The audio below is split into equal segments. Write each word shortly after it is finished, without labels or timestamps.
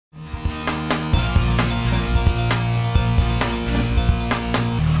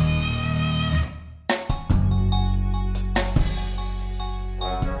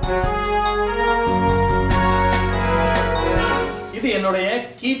என்னுடைய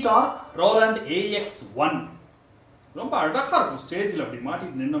Keytar Roland AX1 ரொம்ப அழகா இருக்கும். ஸ்டேஜில் அப்படி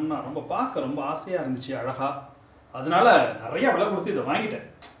மாட்டிட்டு நின்னோம்னா ரொம்ப பார்க்க ரொம்ப ஆசையாக இருந்துச்சு, அழகா. அதனால நிறைய விலை கொடுத்து இதை வாங்கிட்டேன்.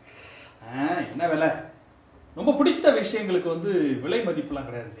 என்ன விலை? ரொம்ப பிடித்த விஷயங்களுக்கு வந்து விலை மதிப்புலாம்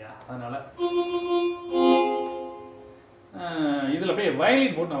கிடையாது இல்லையா? அதனால இதில் அப்படியே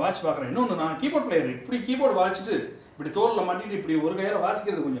வயலின் போட்டு நான் வாட்ச் பார்க்குறேன். இன்னொன்று, நான் கீபோர்ட் பிளேயர். இப்படி கீபோர்டு வாசிச்சுட்டு இப்படி தோலில் மாட்டிட்டு இப்படி ஒரு கையில்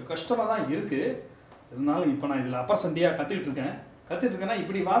வாசிக்கிறது கொஞ்சம் கஷ்டமாக தான் இருக்குது. இருந்தாலும் இப்போ நான் இதில் அப்பர் சண்டியாக கற்றுக்கிட்டு இருக்கேன்னா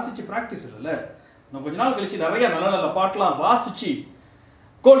இப்படி வாசித்து ப்ராக்டிஸ் இல்லைல்ல. நான் கொஞ்ச நாள் கழிச்சு நிறைய நல்ல நல்ல பாட்டெலாம் வாசித்து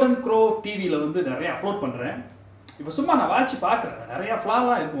கோல்டன் க்ரோ டிவியில் வந்து நிறைய அப்லோட் பண்ணுறேன். இப்போ சும்மா நான் வாட்சி பார்க்குறேன். நிறையா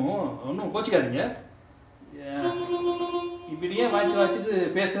ஃப்ளாலாம் இருக்கும், ஒன்றும் கோச்சிக்காதீங்க. இப்படியே வாசிச்சுட்டு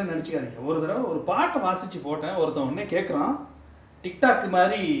பேசுன்னு நினச்சிக்காதீங்க. ஒரு தடவை ஒரு பாட்டை வாசித்து போட்டேன். ஒருத்தன் உடனே கேட்குறான், டிக்டாக்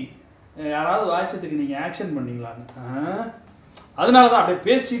மாதிரி யாராவது வாசிச்சதுக்கு நீங்கள் ஆக்ஷன் பண்ணீங்களான்னு. அதனால தான் அப்படியே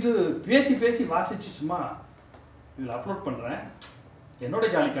பேசி வாசித்து சும்மா இதில் அப்லோட் பண்ணுறேன், என்னோட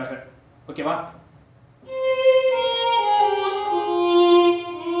ஜாலிக்காக. ஓகேவா?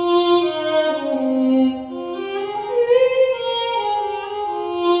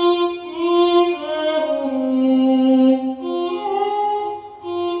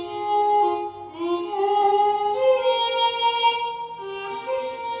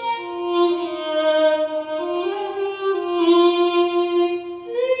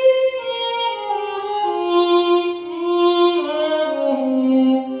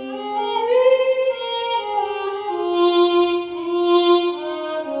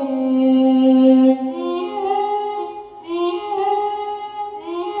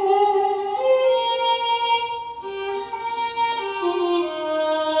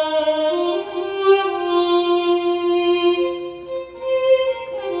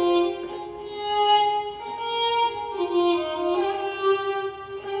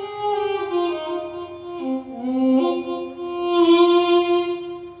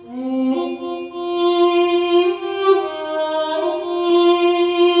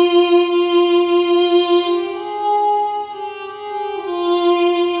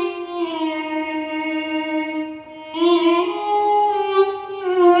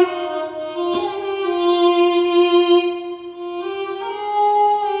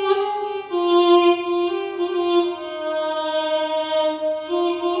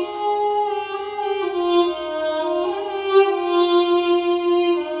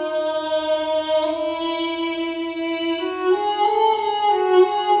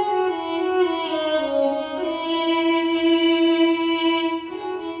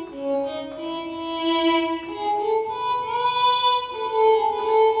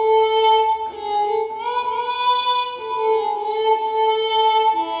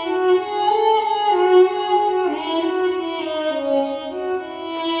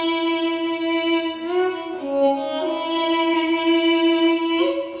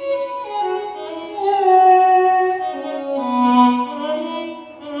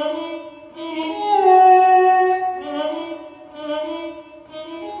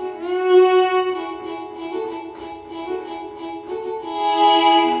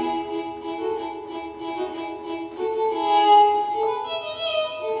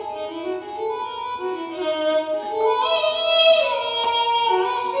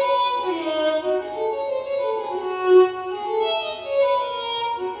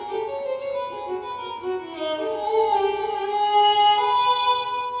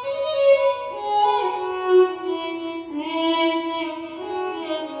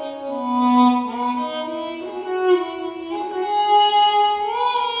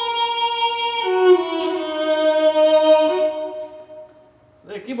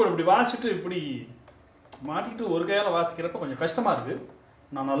 கீபோர்டு இப்படி வாசிச்சுட்டு இப்படி மாட்டிக்கிட்டு ஒரு கையால் வாசிக்கிறப்ப கொஞ்சம் கஷ்டமாக இருக்குது.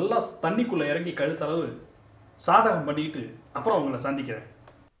 நான் நல்லா தண்ணிக்குள்ளே இறங்கி கழுத்தளவு சாதகம் பண்ணிக்கிட்டு அப்புறம் உங்களை சந்திக்கிறேன்.